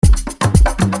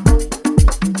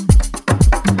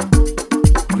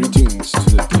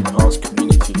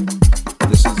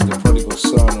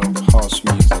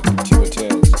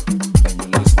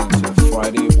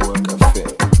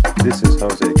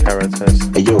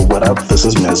What up? This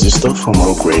is Mezisto from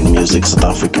All Great Music South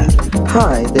Africa.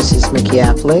 Hi, this is Mickey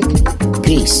Affleck.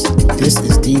 Peace. This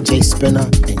is DJ Spinner,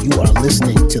 and you are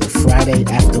listening to the Friday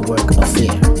After Work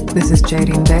Affair. This is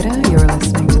Jadine Beta. You're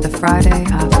listening to the Friday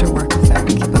After Work Affair.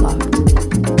 Keep it locked.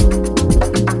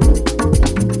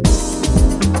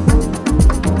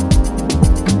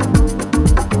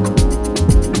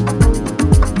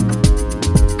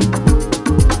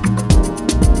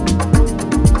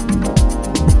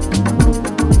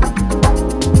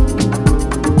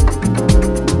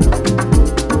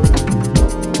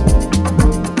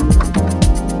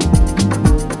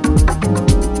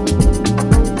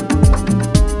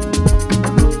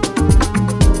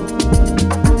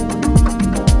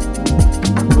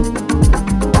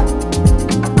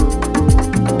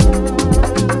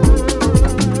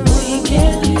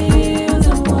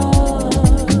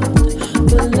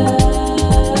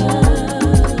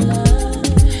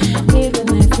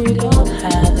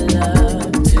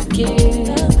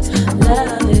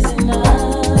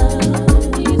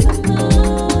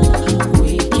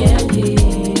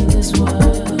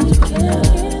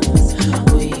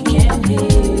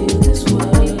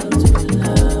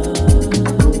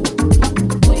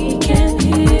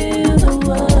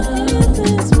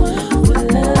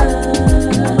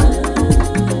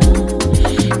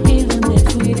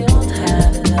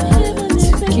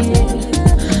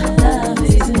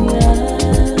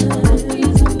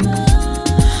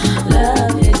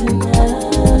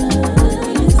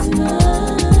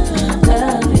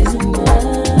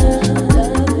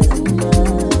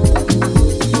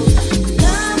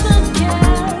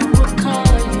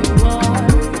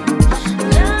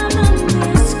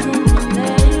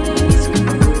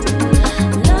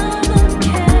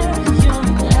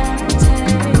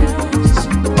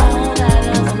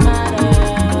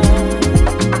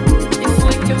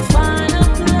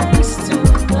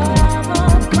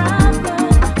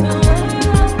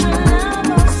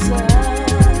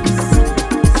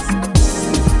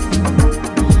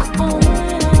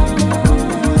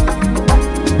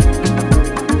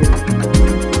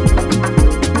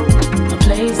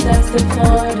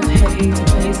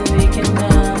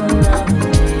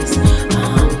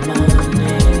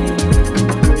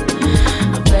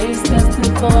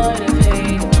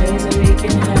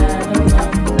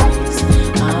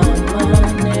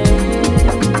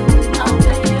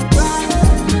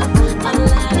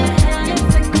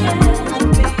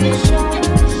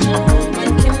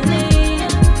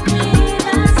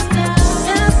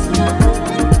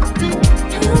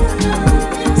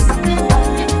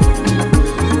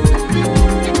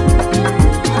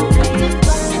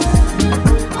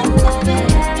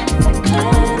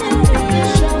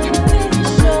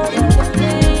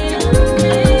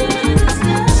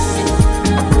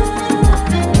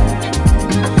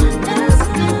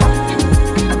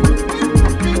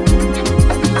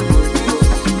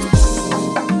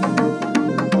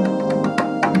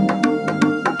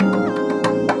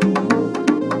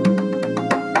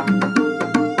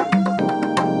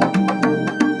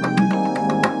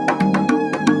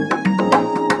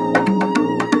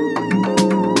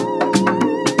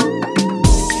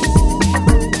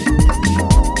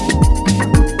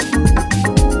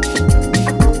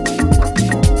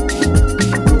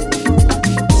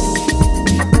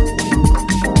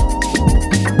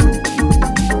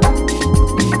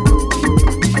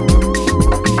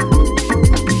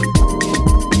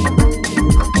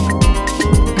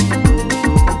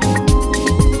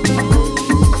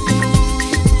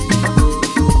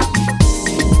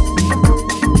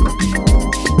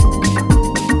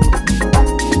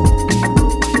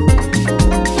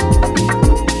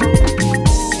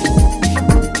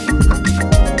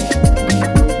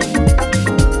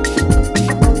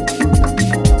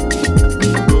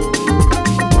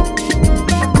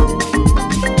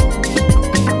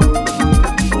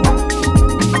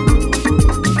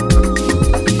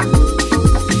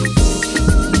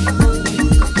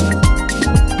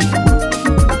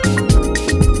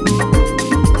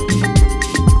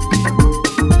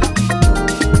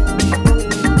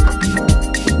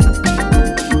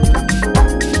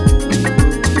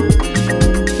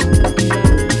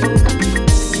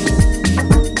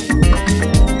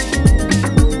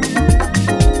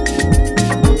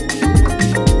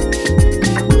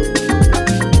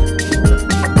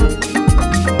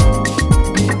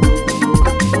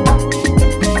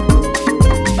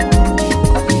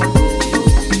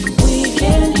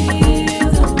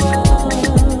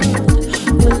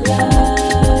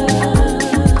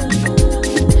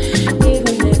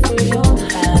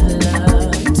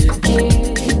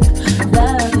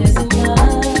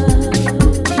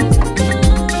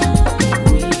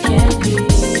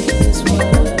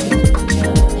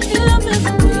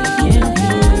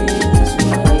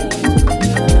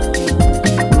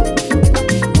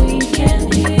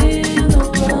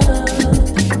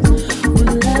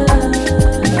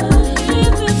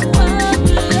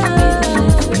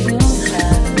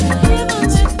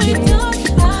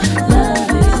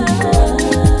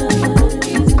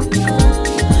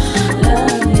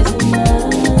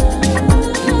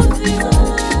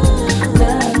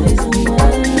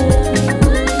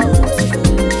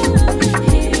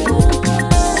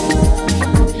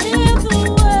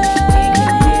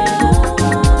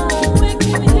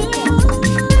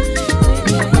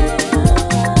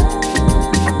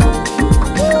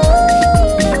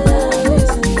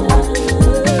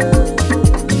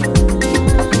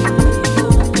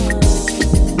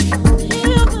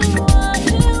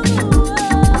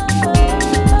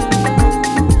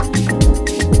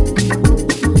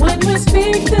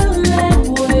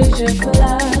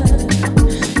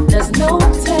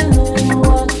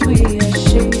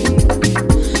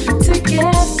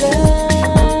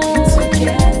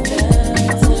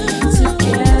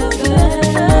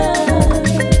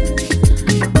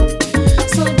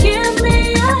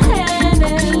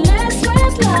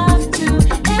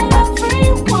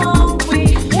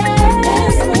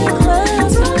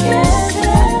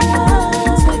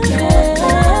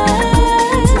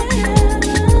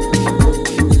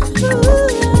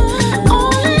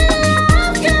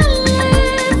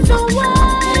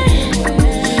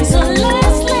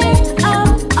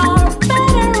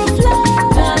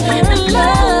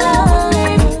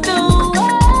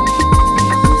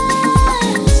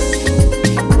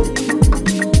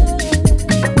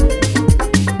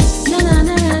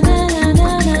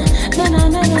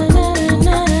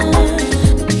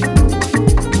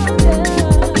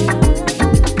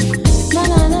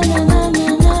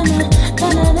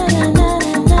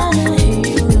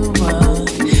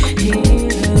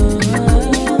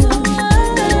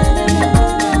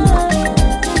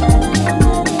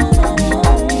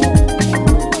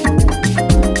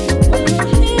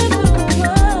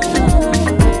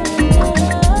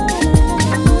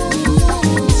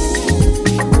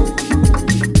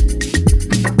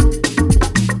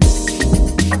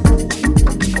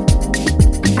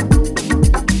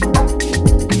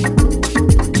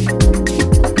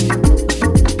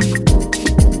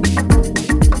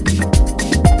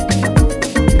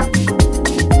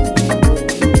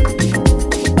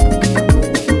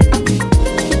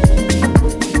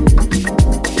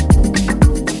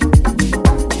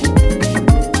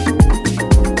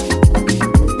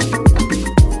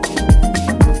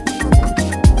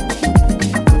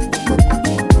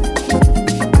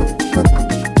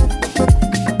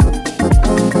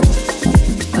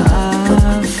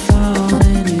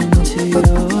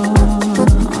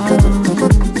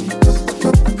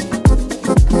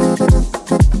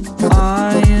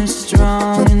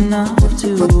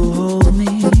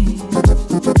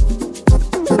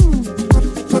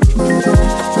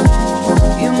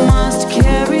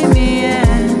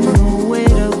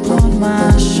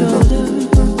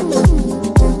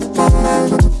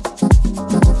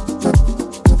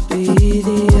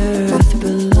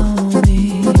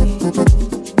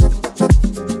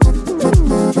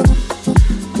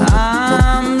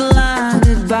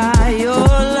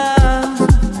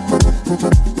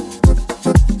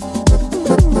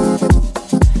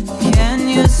 Can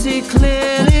you see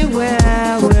clearly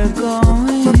where we're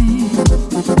going?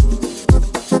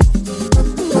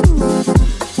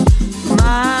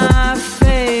 My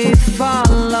faith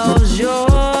follows your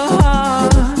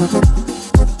heart.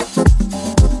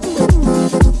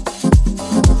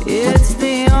 It's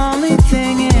the only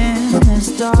thing in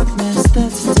this darkness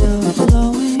that's still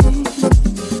glowing.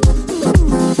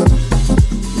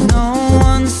 No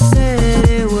one said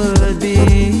it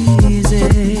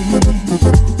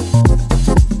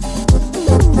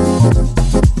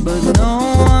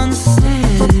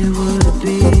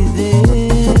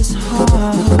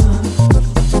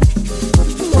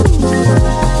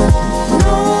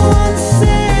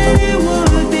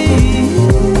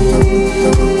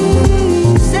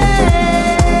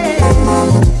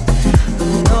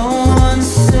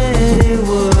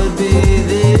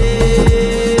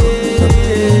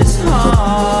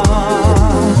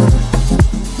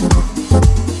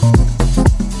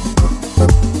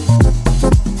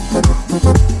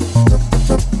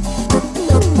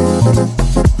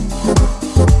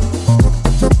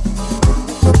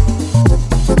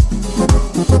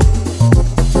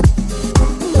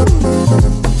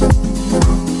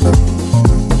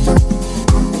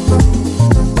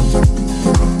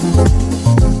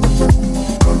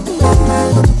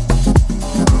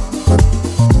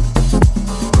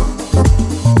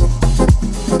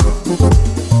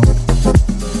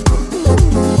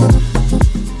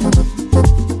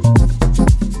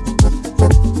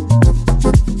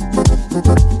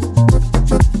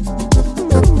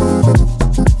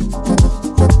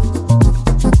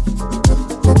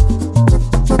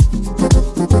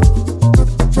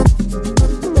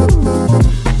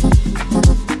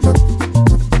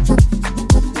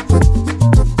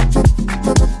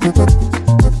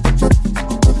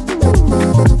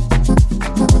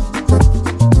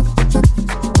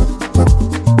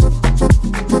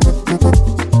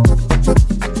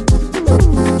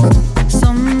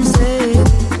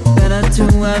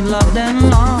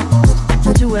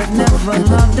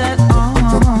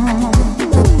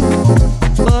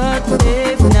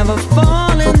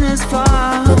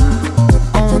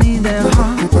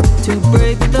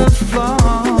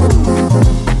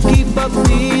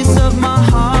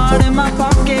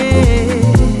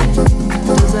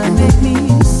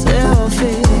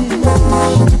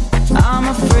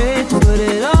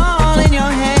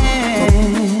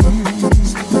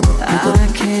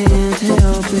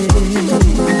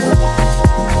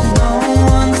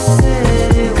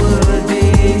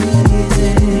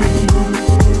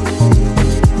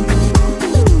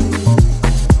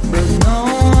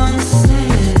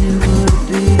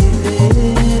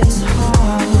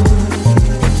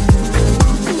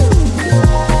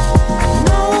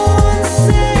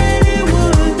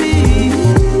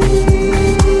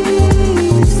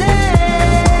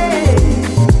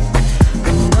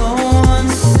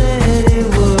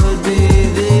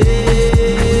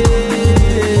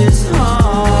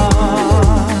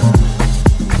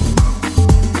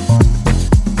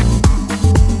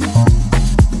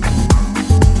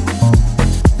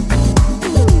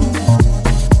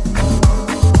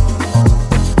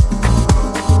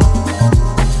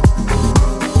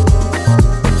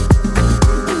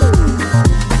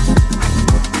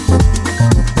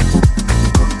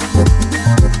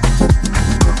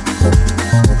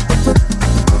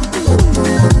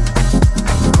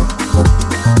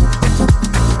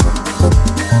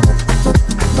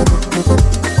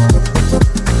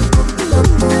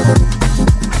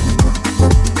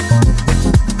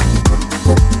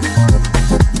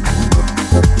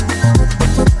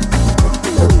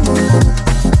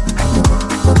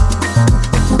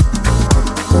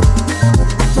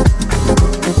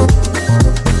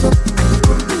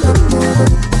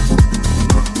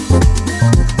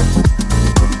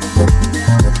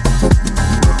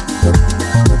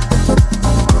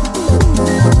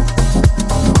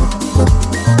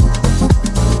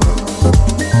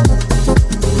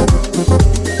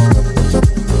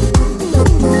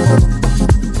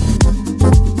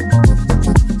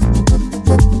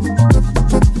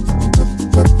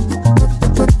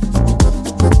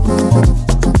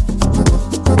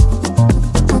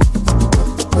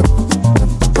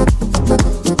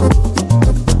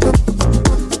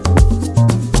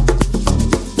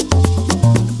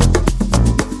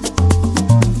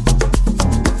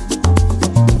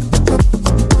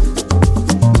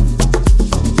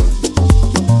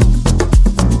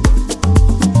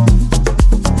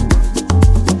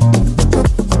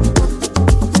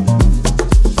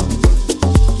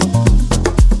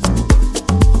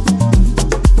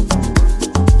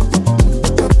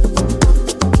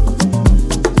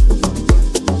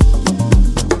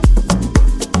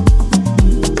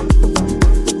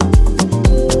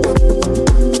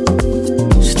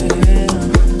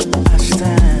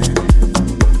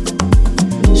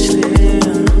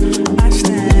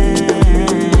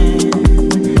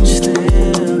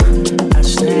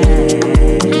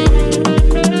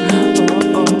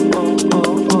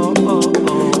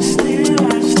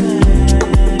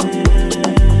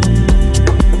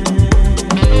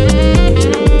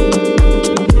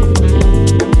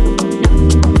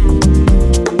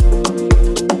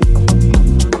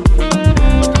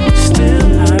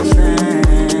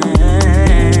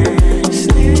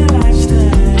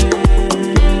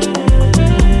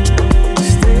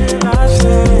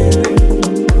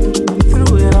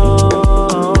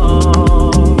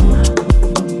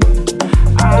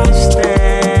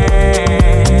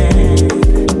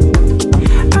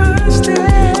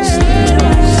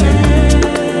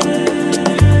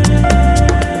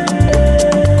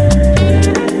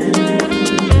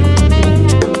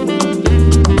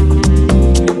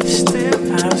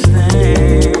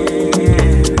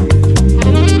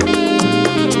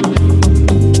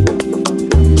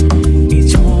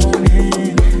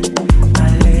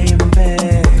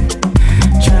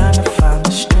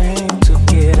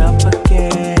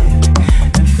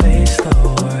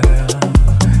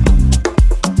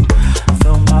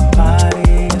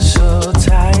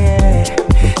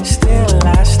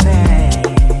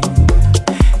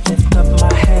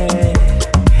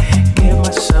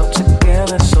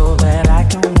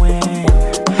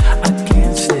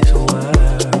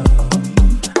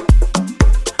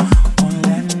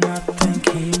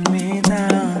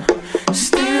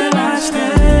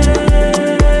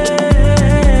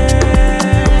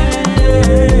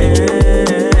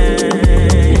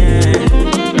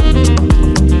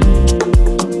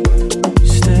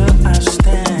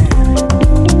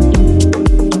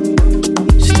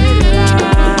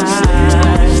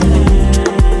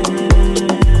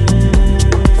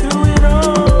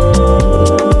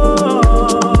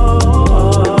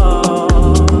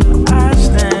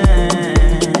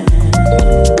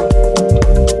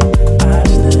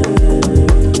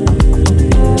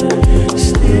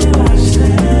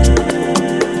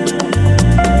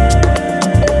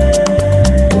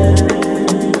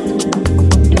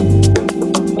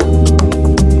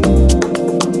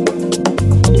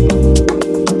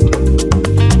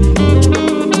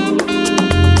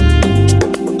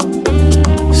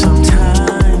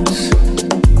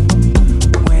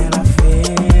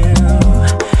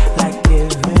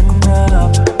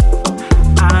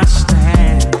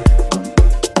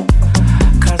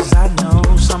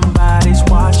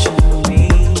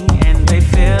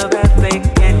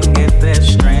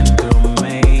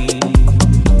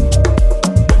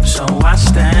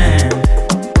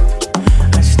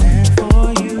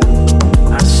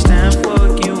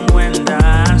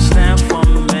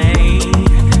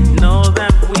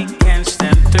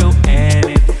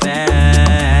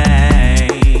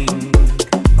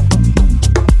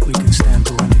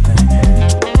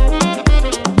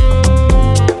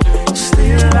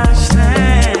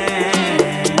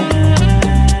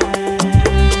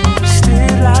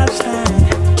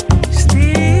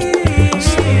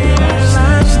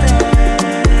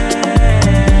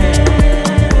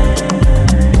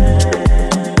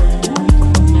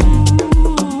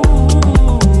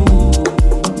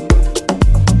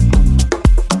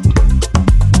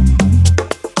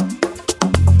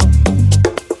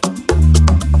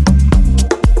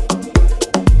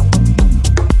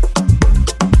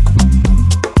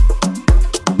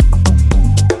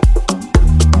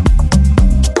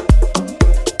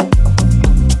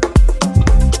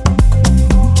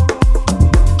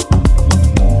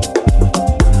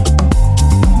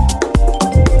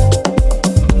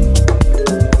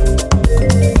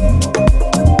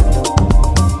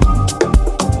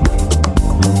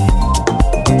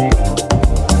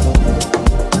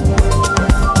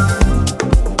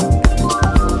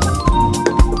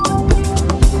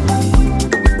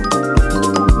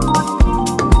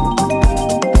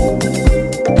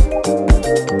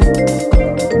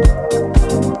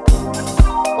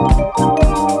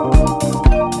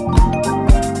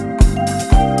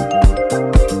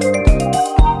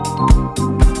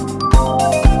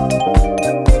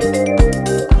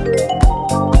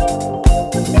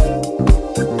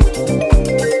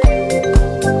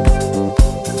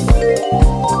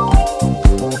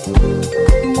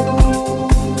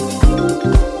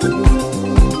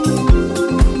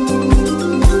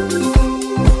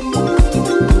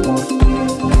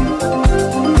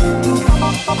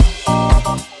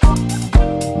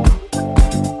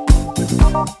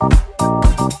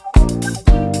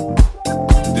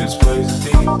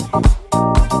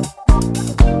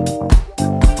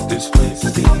This place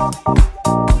is deep.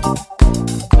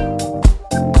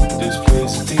 This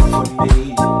place is deep for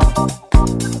me.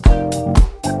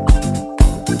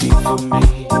 Deep for me.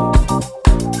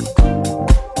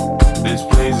 This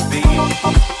place is deep.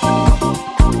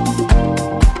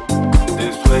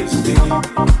 This place is deep.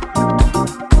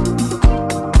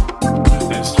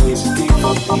 This place is deep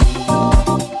for me.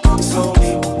 So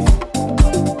deep.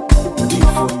 Deep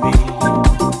for me.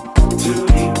 Too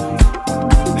deep.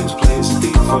 This place is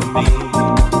deep for me.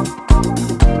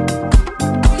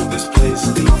 This place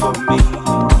is deep for me.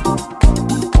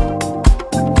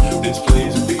 This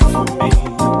place is deep for me.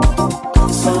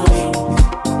 So deep.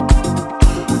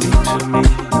 Deep to me.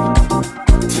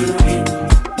 Too deep.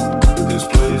 This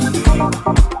place is deep.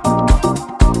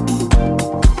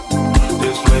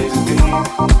 This place is deep.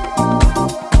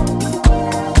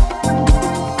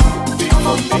 Deep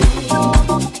for me.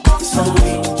 So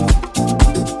deep.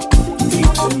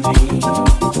 Deep to me.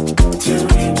 Too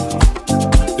deep.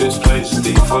 This place is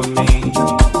deep for me.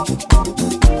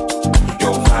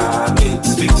 Your vibe, it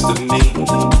speaks to me.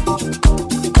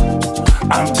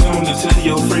 I'm tuned into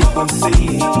your frequency,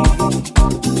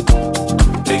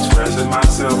 expressing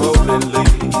myself openly.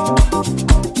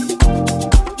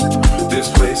 This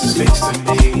place speaks to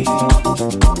me.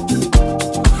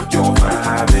 Your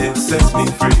vibe, it sets me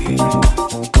free,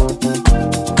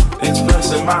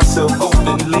 expressing myself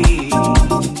openly.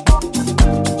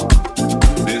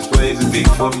 This place is deep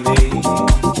for me.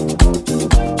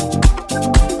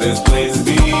 This place is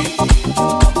deep.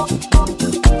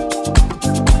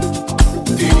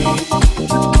 Deep.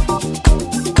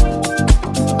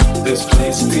 This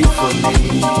place is deep for me.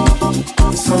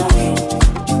 So deep.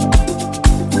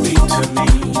 Deep to me.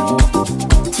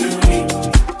 Too deep.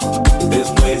 This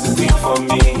place is deep for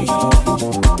me.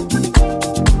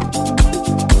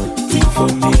 Deep for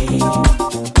me.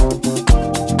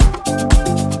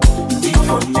 Deep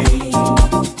for me.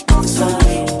 So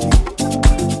deep.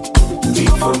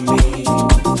 Deep for me.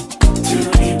 Too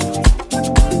deep.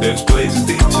 This place is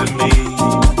deep to me.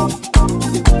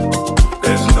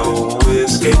 There's no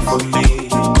escape for me.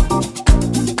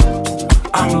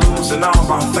 I'm losing all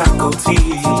my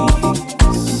faculties.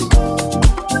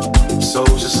 So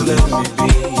just let me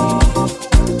be.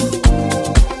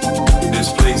 This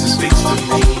place speaks to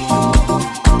me.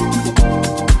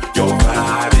 Your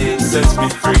vibe, it sets me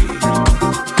free,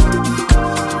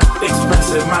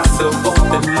 expressing myself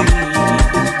openly.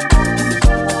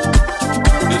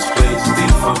 This place is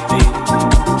deep for me.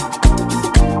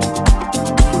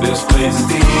 This place is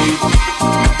deep.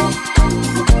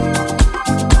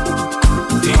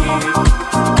 Deep.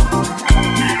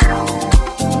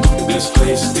 This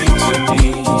place is deep to me.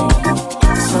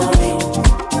 So deep.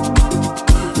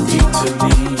 Deep to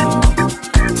me.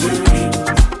 Too deep.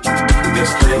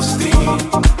 This place is deep.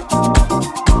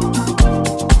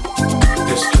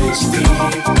 This place is deep.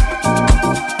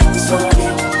 So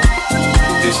deep.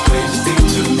 This place is deep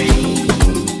to me.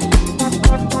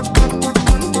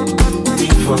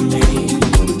 Deep for me.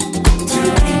 Too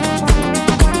deep.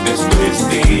 This place is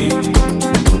deep.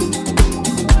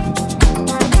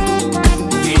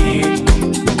 Deep.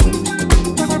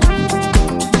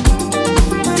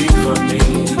 Deep for me.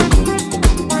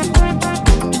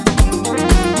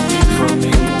 Deep for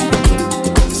me.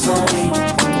 So deep.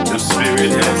 The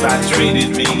spirit has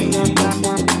hydrated me.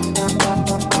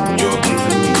 You're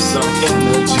giving me some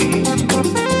energy.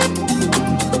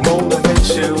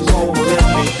 Motivation won't let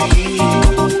me be.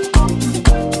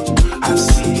 I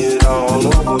see it all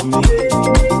over me.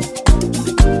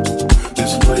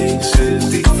 This place is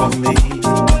deep for me.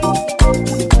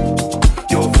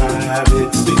 Your vibe,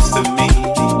 it speaks to me.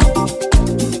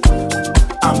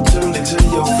 I'm tuned into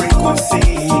your frequency,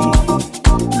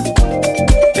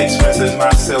 expressing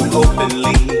myself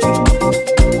openly.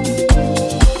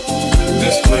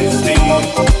 This place is deep.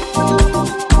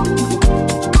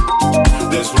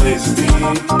 This place is deep.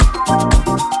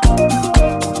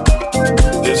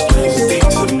 This place is deep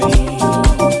to me.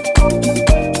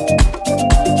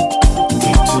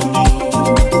 Deep to me.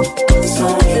 So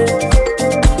deep.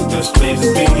 This place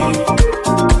is deep.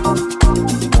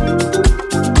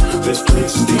 This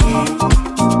place is deep.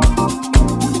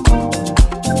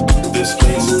 This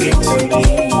place is deep to me.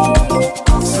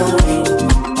 So deep.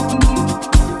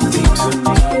 Deep to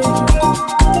me.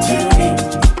 Too deep.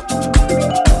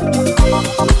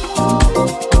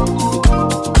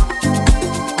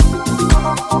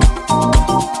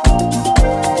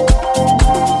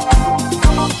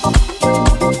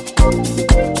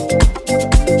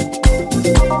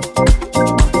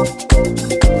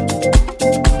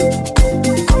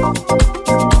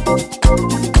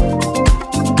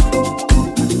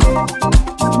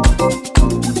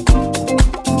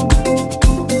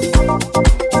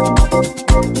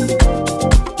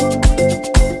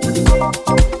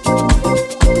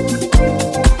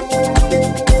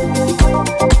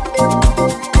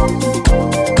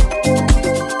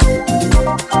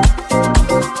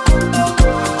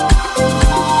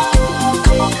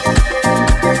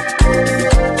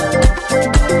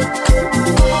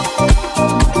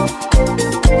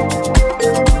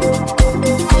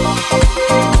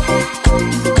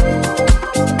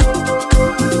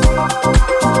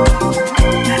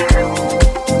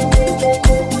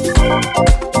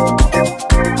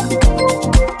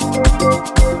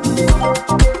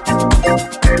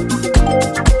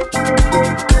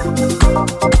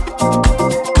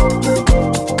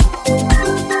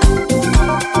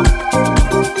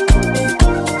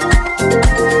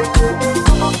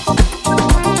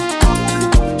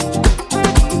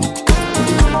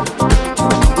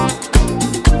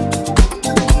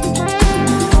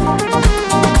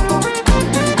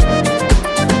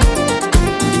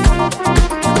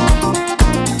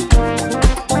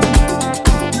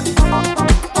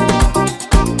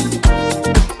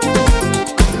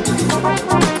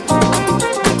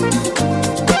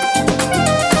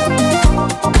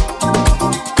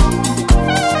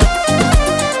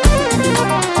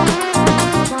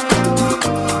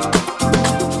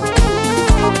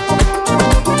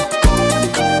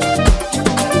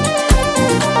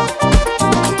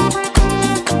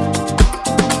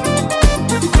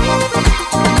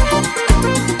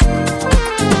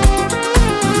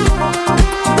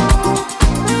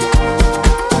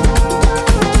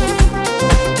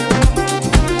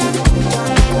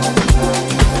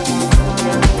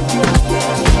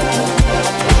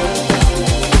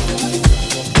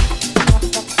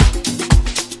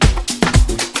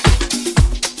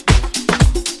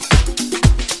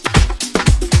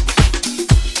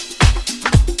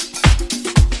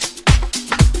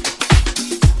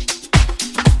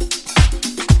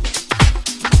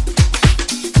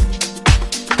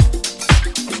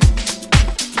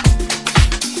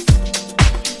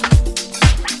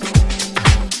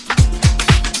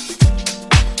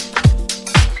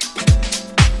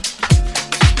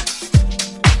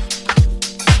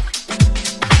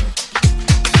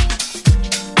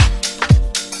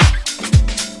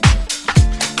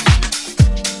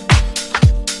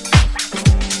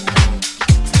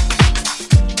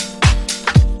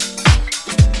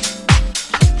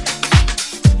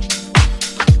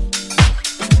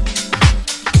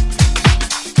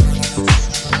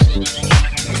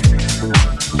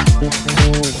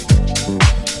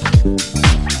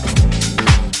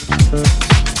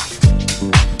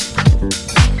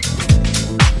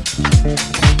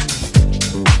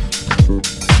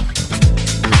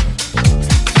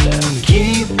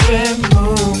 Keep it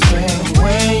moving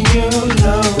when you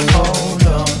love. Hold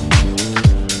on,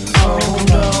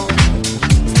 hold on.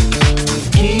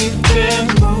 Keep it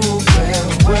moving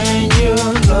when you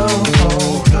love.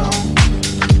 Hold on,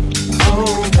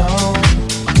 hold on.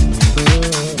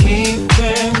 Keep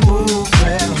it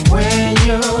moving when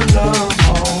you love.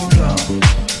 Hold on,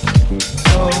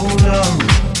 hold on.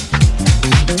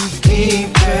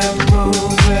 Keep it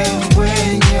moving when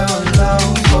you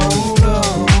love. Hold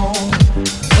on,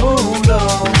 hold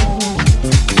on.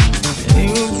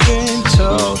 You've been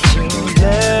told to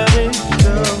let it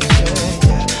go, yeah,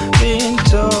 yeah. Been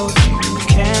told you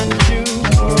can't do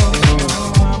more,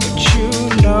 but you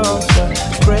know the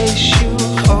grace you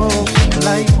hold,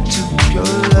 light to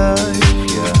your life,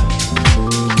 yeah.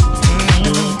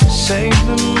 Save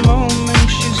the moment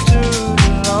you stood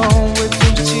alone with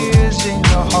those tears in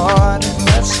your heart and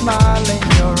that smile in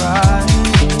your eyes.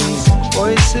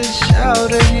 Voices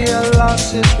shouted your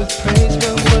losses with praise,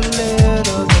 but what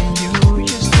little than you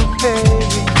used to carry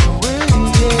away.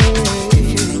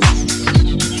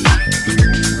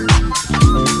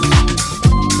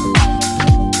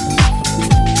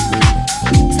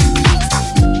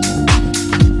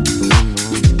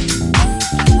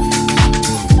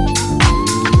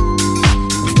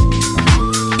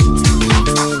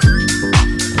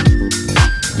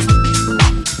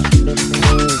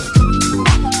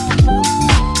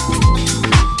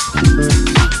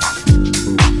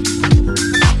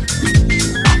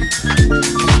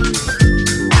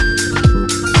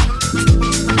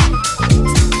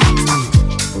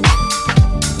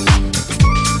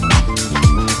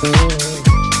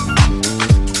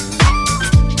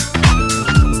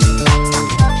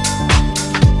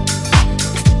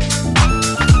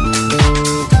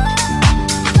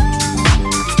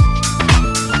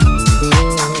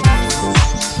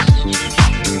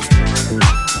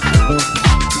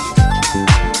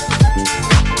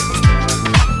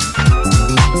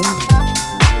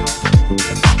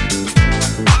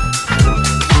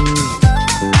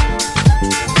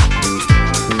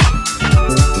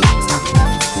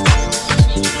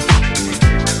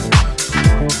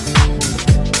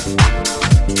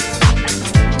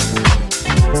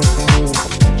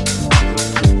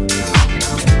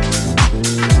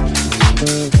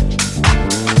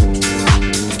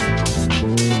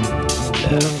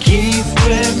 Keep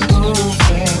it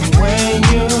moving when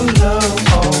you love.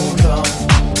 Hold on,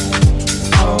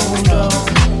 hold on.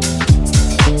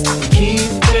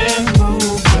 Keep it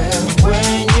moving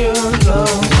when you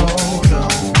love. Hold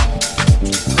on,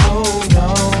 hold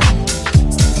on.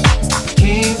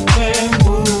 Keep it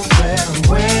moving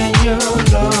when you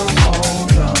love.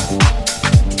 Hold on,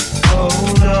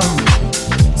 hold on.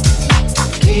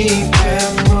 Keep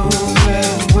it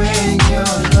moving when you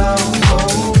love.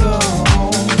 Hold on,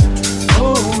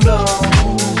 hold on.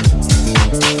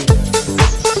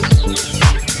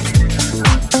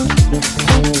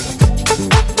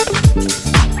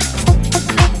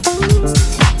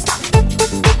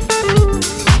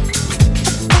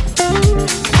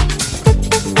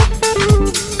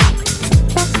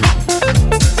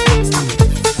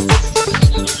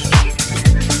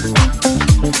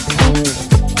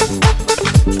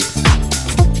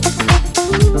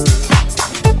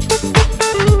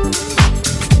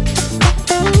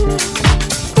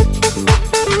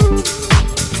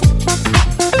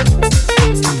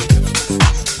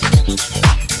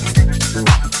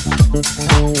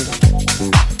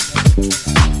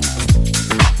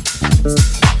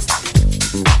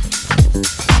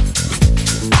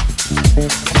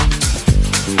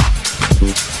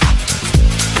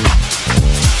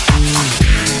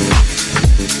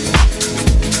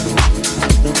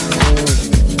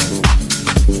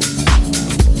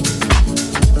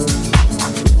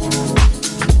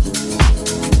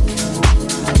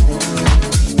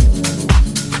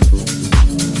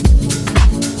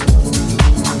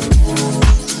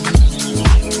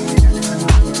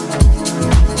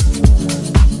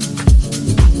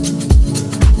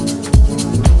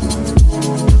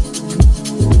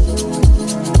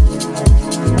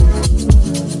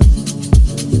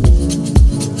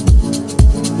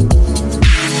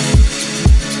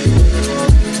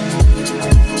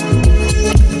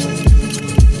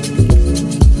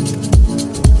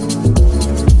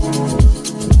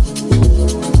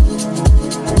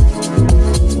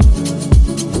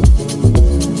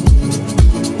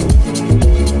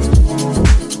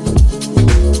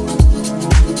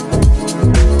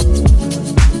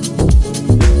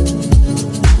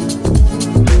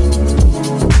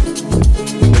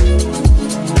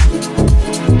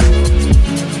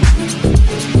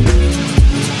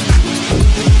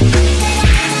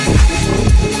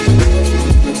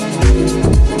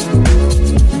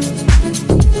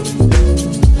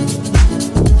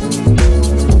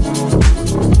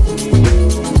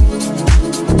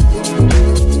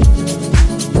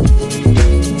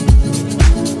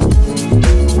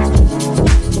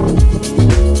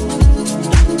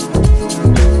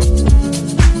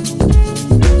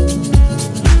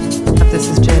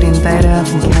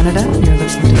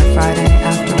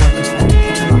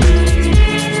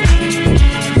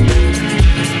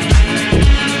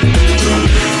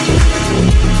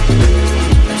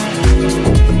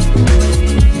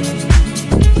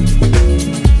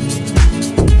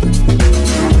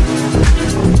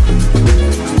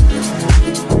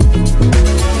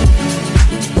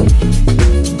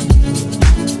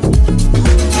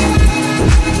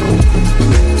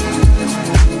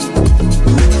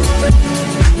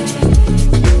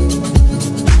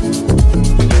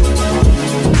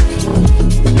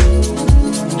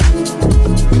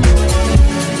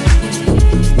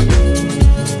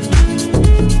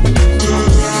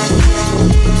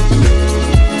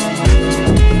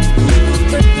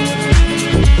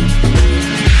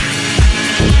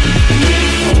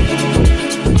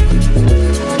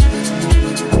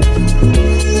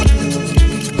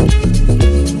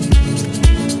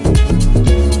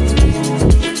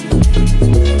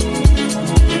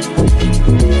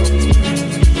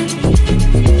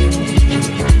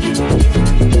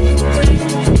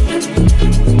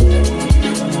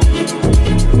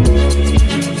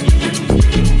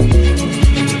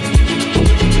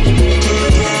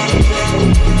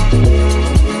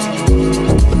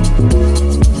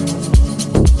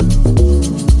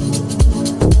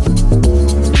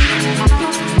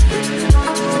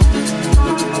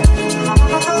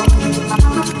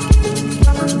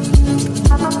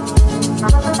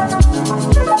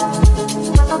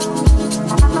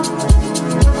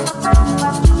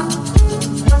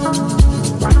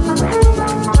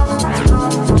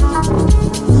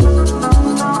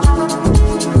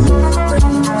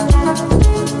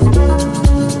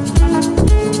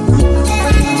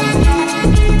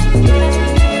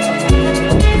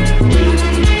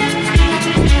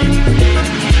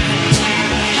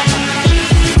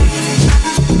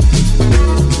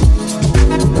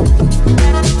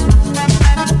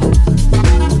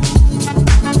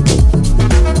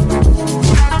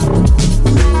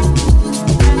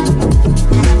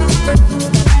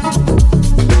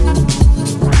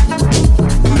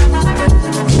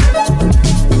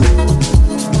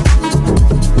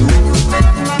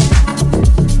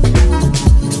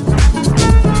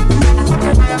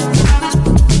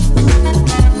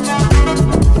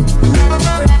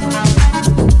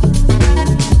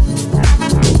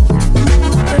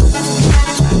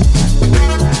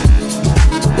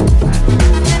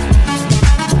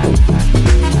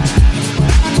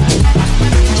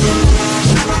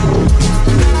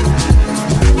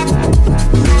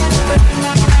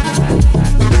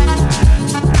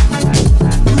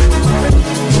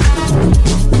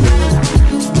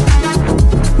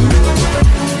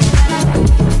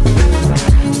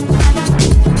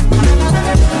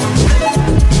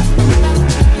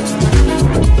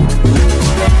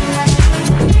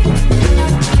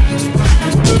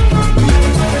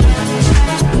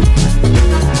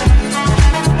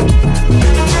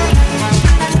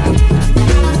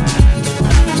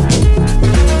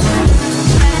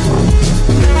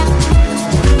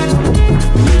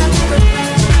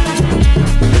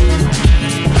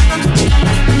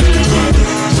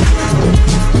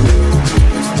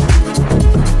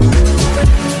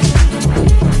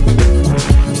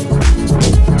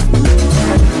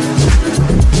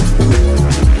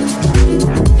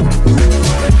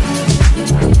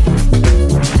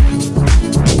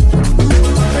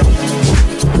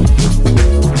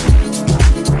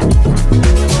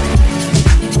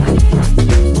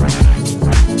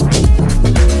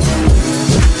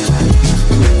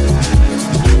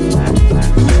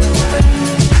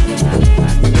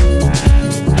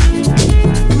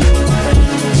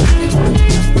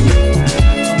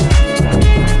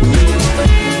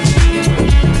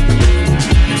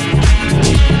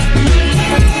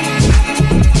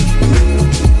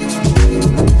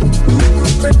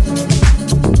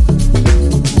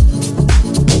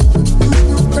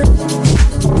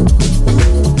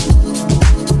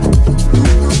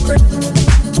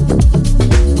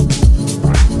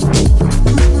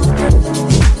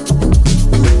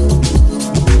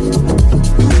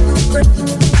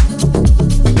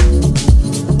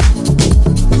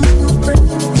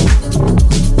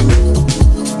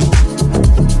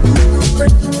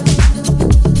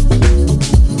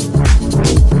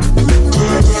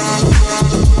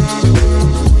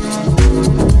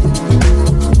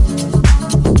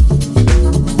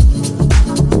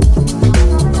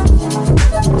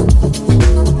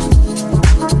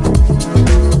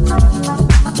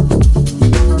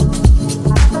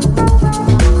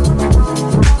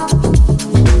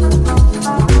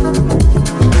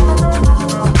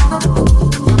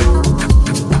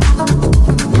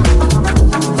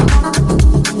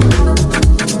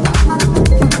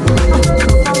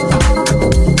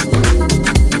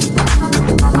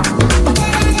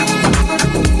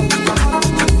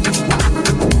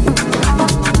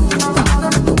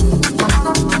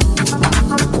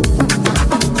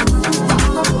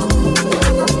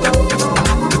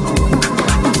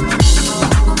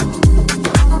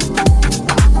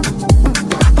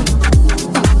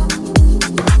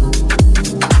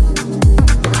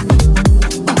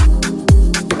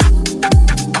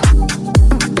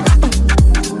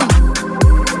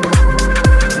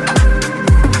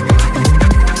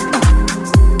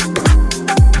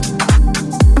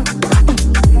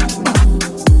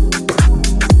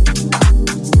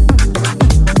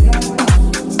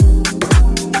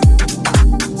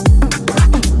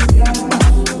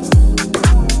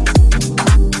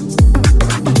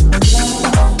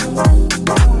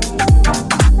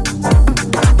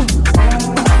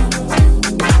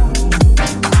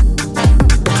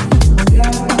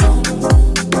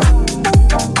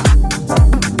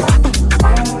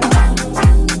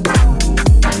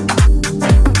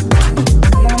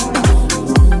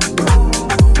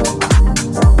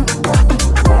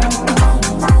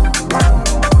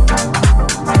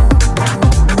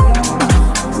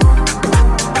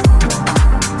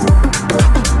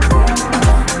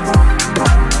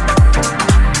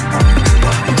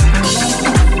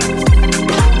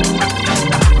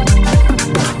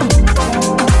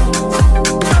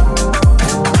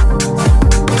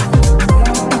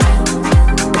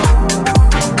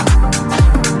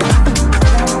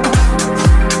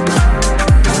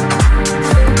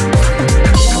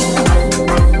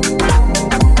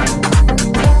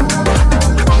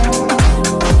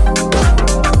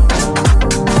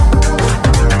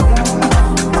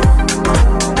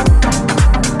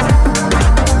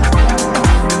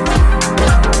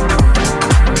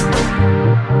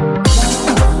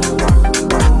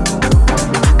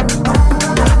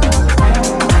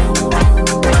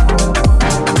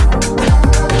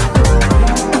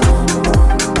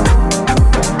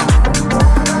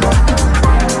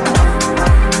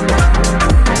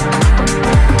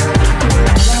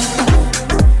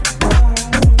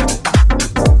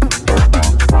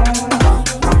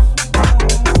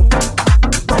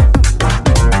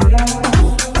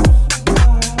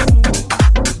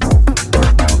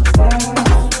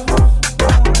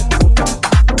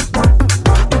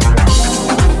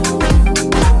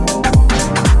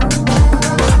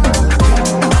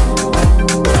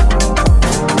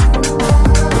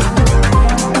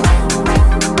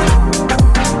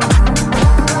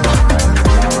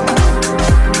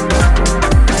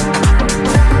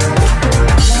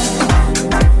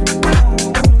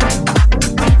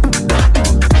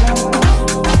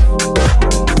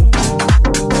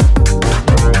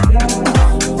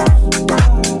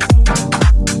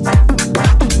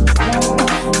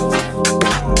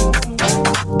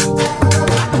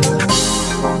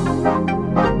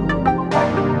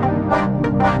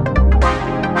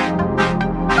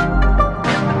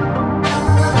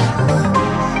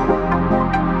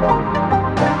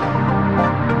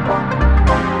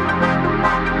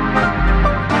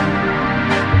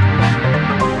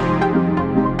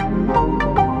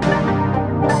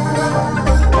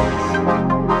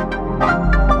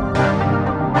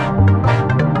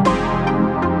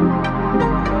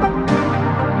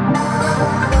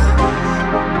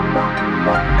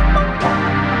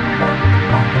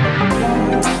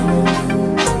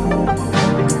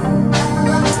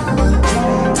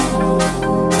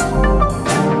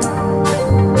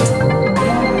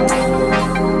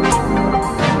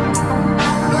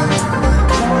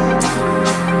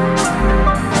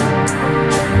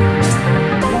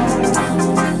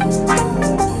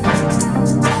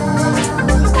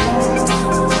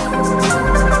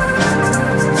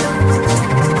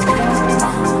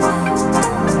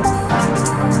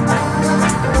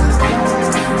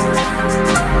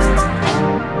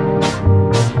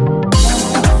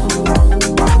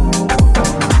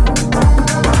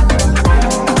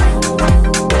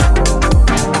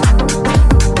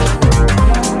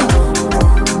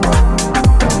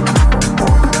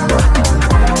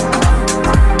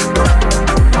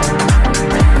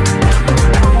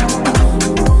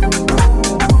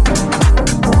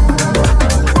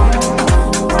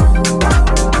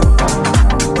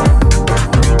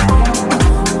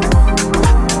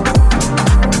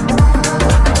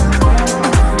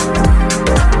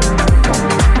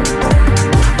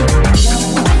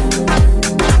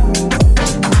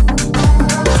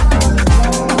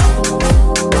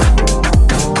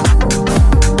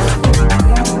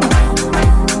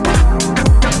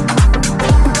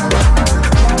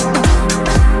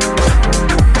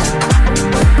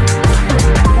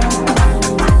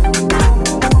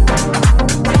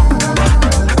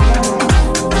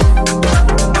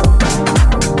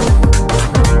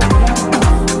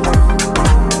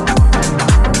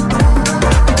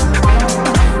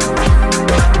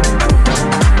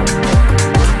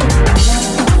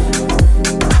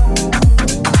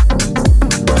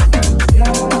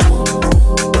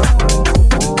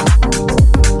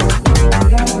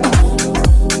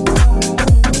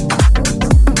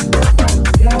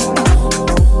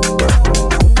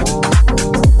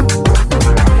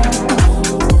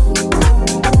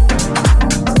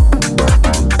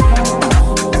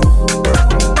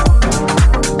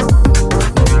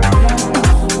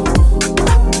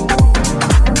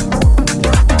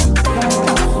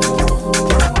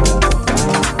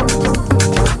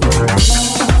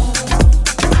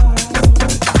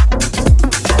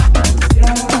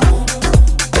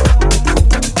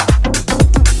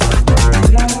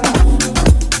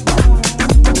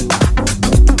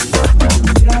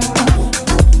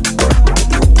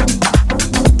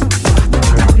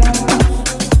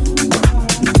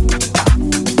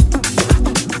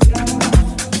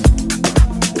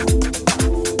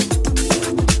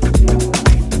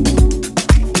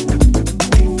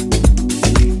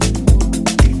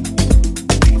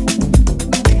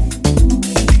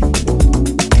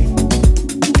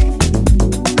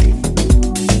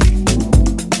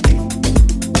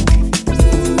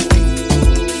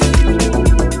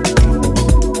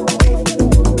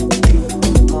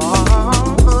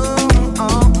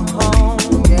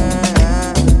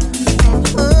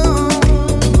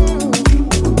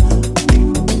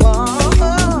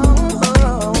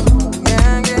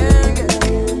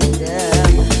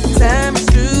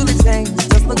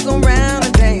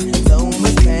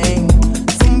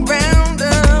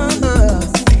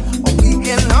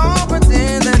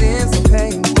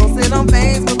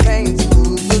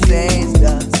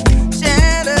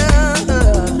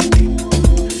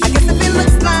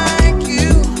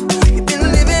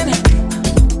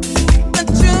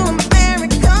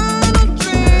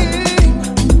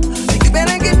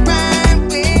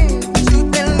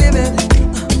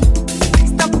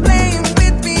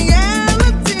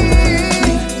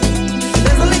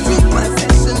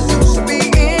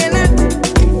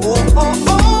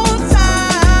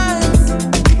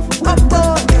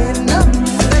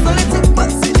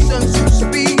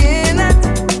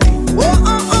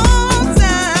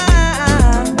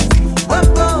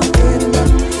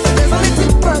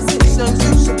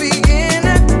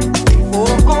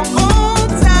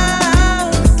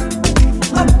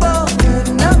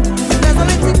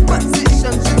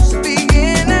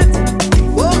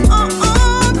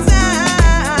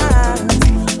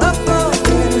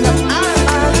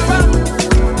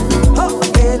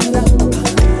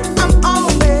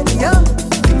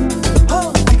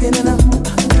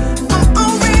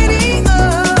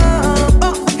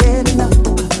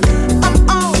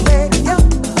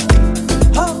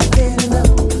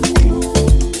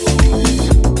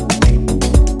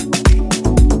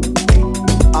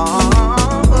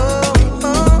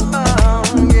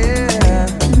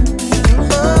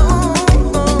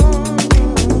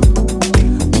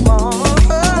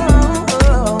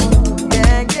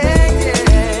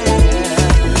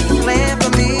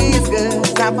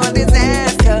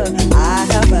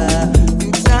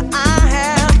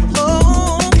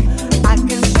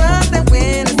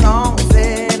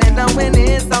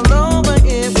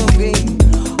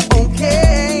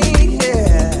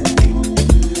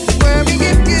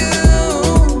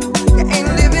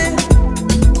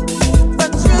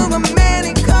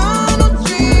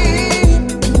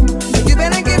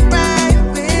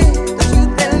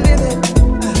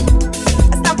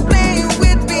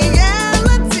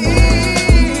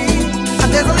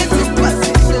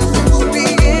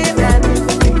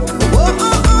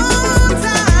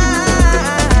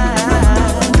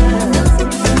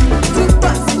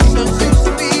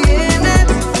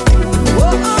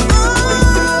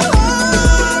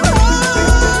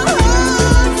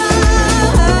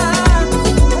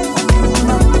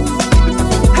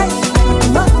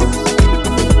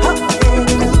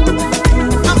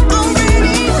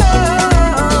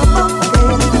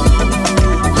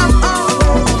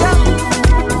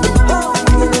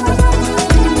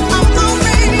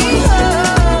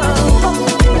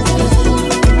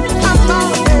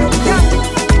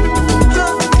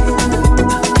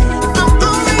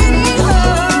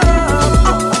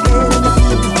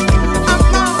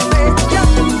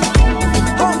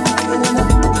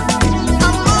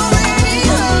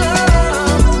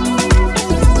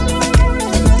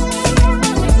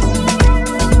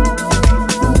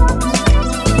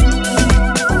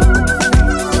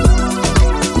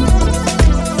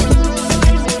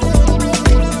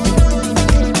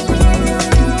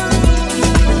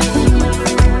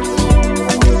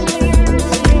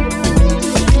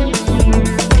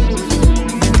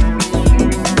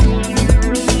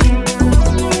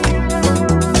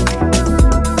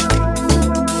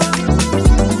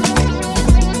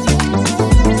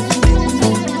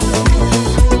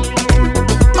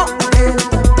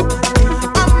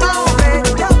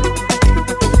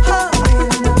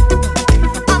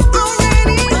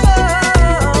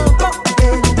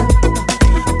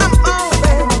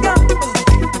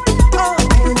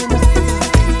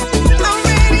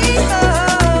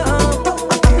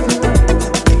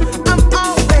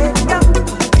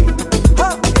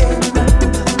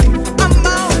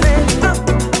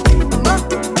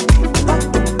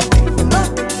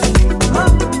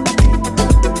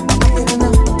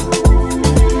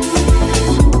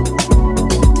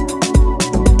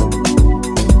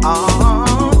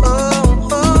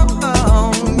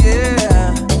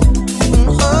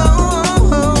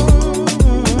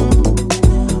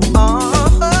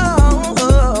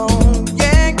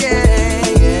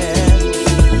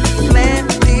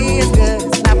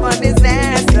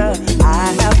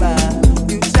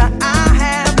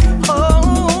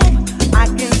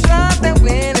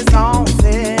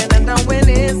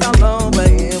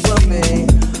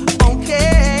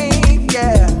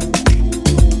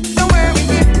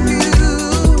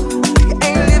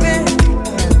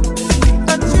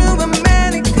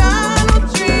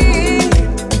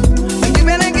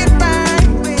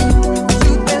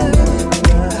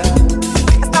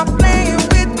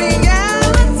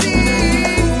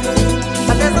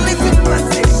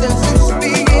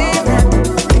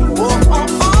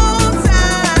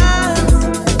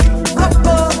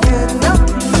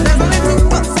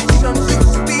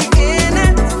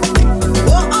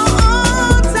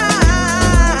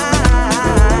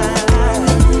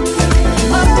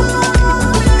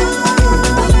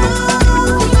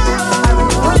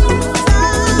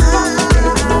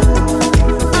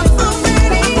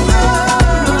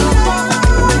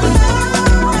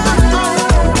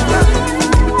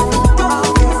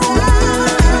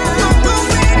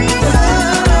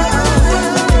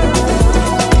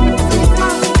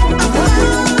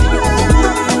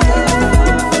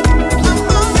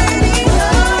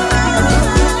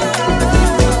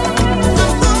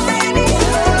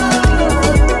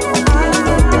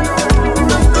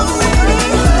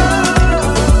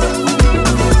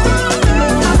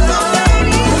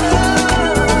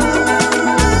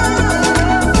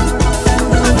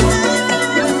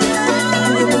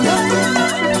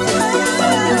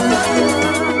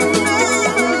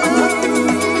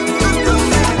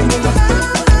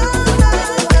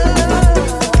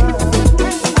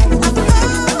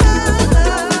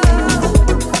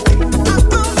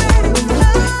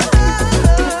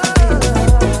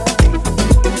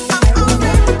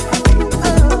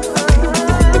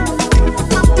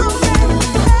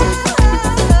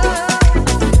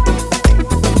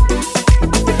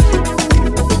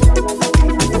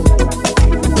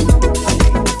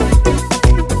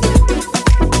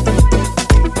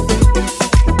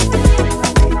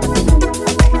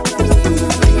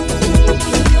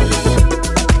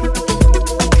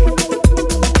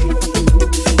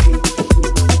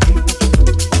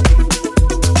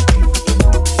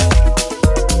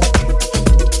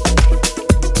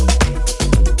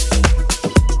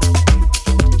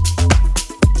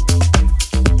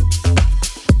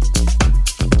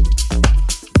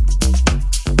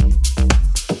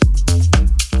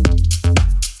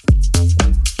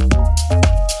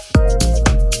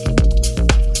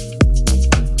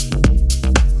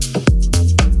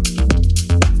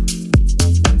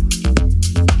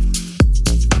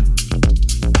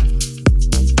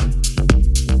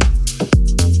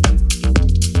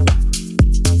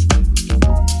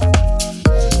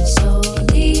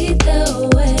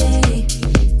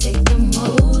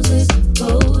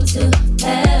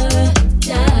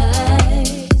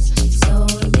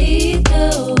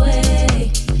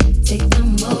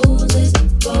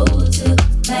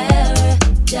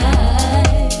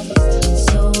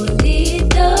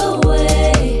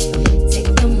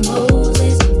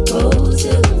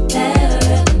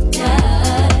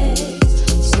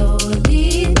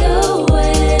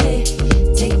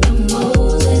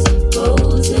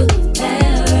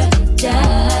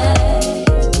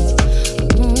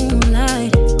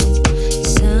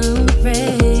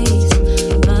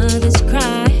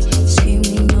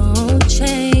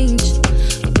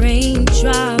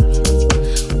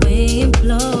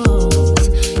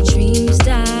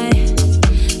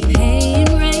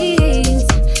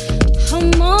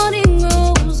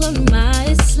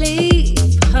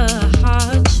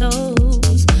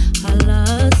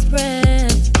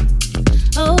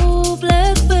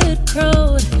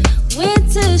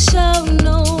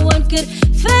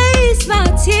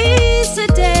 tease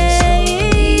today.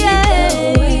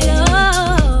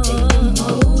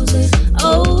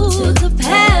 Oh, to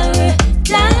paradise.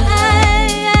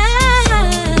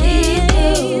 Lead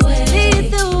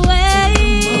the way.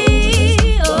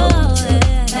 Oh,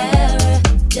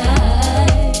 paradise.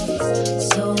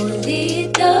 So lead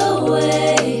the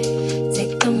way.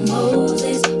 Take the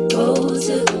Moses road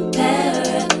to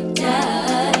paradise.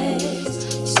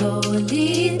 So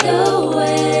lead the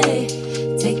way.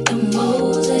 Take the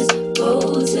Moses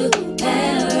road to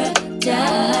paradise.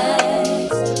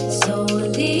 So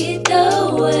lead the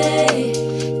way.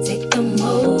 Take the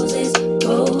Moses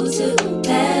road to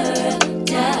paradise.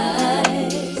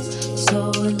 So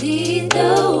lead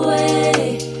the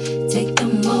way. Take the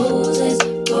Moses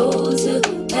road to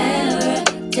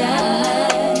paradise.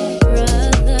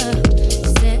 Brother,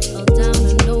 settle down. I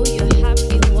know you're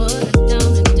happy. Water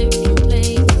down in different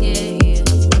places.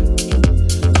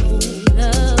 Oh,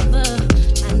 lover,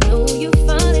 I know you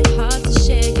find it hard to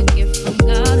share your gift from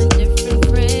God in different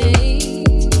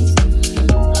frames.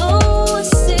 Oh,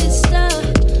 sister,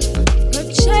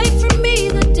 protect from me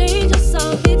the dangers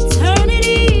of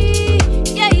eternity.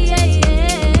 Yeah, yeah,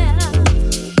 yeah.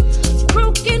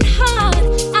 Broken heart,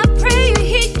 I pray you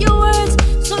heed your words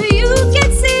so you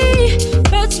can see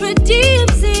birth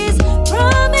redeems his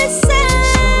promises.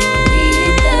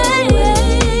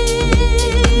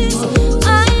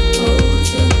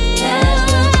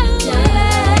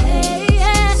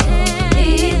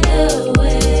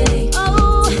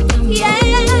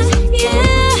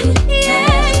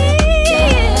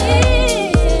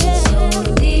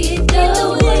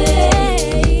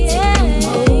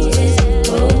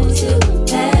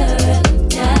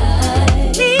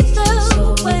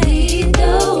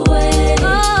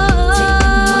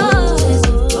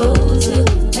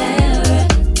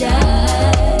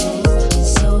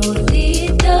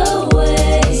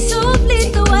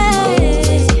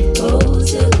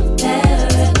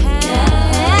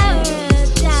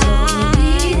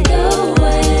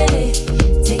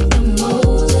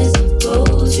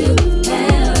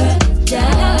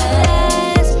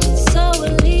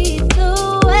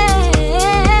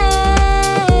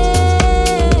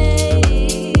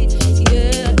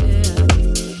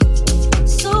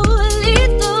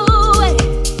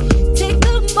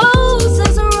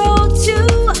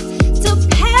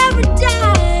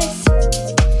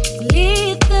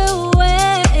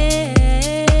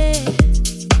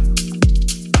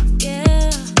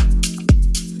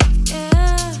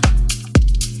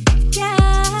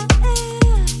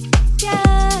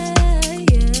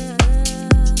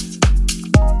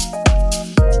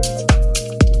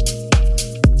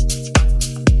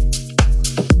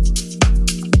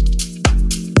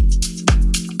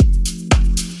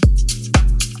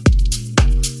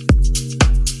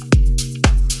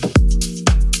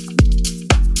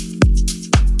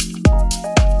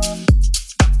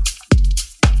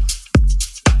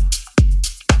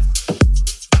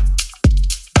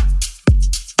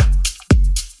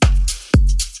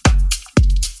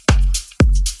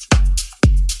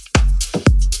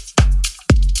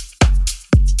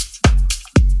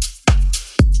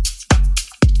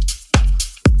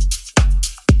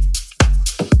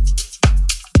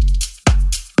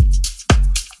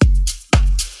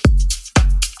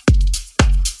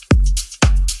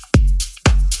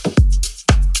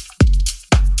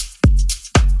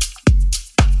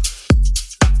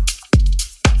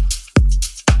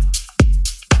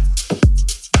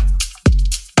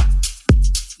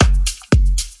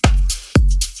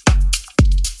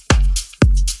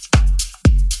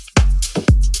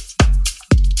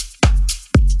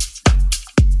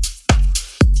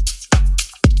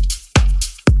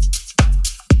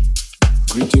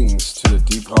 Greetings to the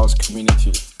Deep House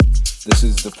community. This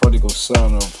is the prodigal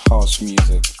son of house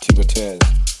music, Atjazz,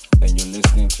 and you're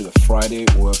listening to the Friday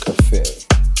Work Affair.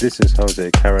 This is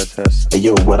Jose Caritas. Hey,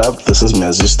 yo, what up? This is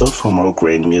Mazisto from All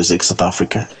Grain Music, South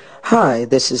Africa. Hi,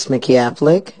 this is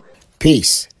McCabe.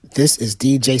 Peace. This is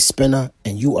DJ Spinner,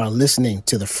 and you are listening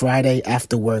to the Friday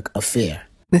After Work Affair.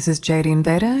 This is Jadine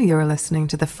Veda. You're listening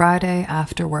to the Friday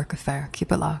After Work Affair.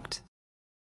 Keep it locked.